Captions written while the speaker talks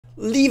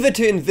Leave it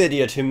to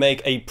Nvidia to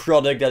make a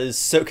product that is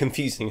so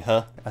confusing,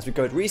 huh? As we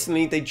got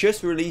recently, they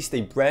just released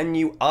a brand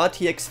new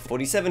RTX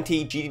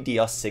 4070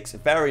 GDDR6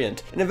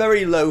 variant in a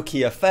very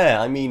low-key affair.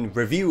 I mean,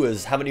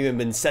 reviewers haven't even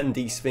been sent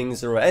these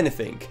things or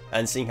anything.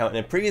 And seeing how in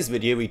a previous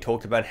video we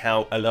talked about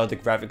how a lot of the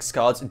graphics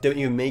cards don't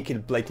even make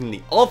it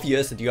blatantly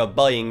obvious that you are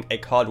buying a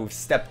card with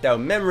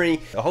stepped-down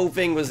memory, the whole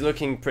thing was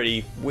looking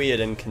pretty weird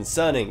and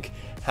concerning.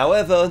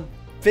 However,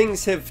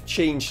 things have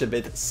changed a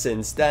bit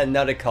since then,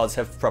 now the cards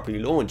have properly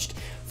launched.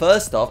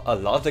 First off, a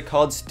lot of the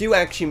cards do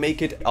actually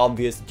make it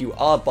obvious that you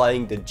are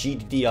buying the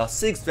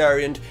GDDR6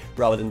 variant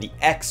rather than the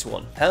X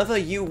one. However,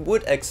 you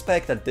would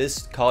expect that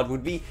this card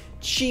would be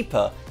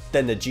cheaper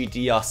than the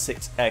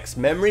GDDR6X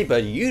memory,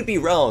 but you'd be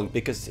wrong,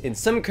 because in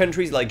some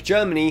countries like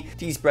Germany,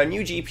 these brand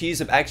new GPUs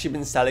have actually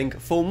been selling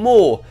for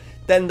more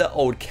than the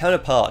old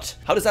counterpart.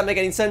 How does that make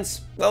any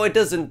sense? Well, it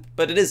doesn't,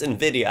 but it is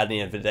Nvidia at the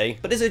end of the day.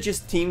 But is it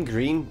just Team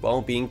Green,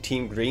 well, being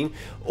Team Green,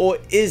 or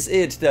is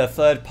it the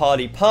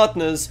third-party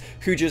partners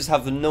who just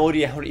have no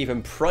idea how to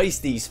even price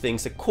these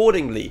things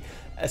accordingly,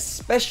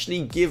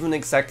 especially given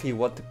exactly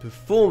what the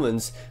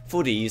performance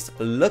for these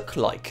look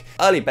like?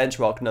 Early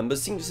benchmark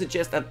numbers seem to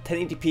suggest that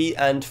 1080p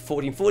and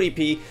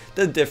 1440p,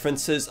 the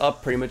differences are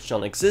pretty much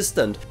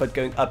non-existent, but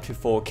going up to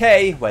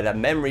 4K, where that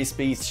memory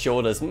speed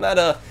sure does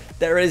matter,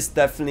 there is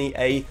definitely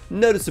a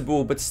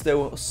noticeable but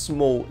still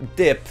small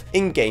dip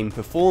in game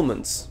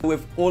performance.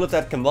 With all of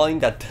that combined,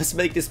 that does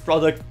make this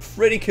product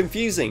pretty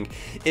confusing.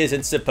 Is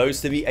it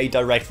supposed to be a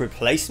direct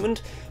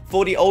replacement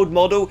for the old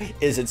model?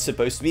 Is it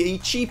supposed to be a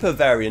cheaper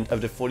variant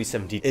of the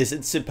 4070? Is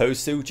it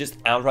supposed to just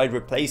outright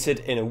replace it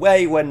in a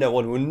way where no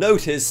one will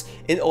notice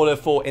in order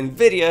for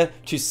Nvidia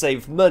to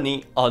save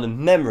money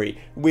on memory?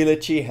 We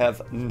literally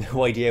have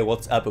no idea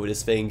what's up with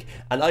this thing,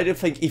 and I don't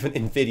think even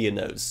Nvidia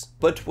knows.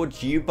 But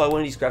would you buy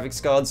one of these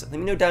graphics cards? Let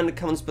me know down in the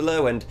comments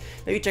below, and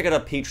maybe check out our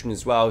Patreon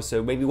as well,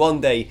 so maybe one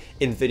day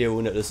Nvidia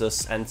will notice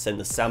us and send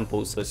us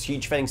samples. So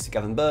huge thanks to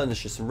Gavin Burns,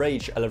 Just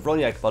Rage,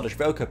 Avrona, Bartosz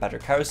Velko,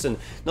 Patrick Harrison,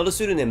 not a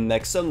pseudonym,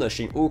 Meg Sumner,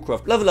 Shane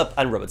Allcroft, Level Up,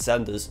 and Robert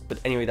Sanders. But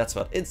anyway, that's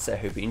about it, so I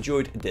hope you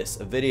enjoyed this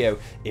video.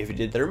 If you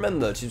did, then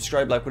remember to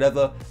subscribe, like,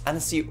 whatever, and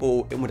I'll see you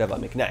all in whatever I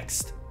make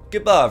next.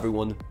 Goodbye,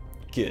 everyone.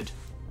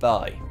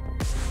 Goodbye.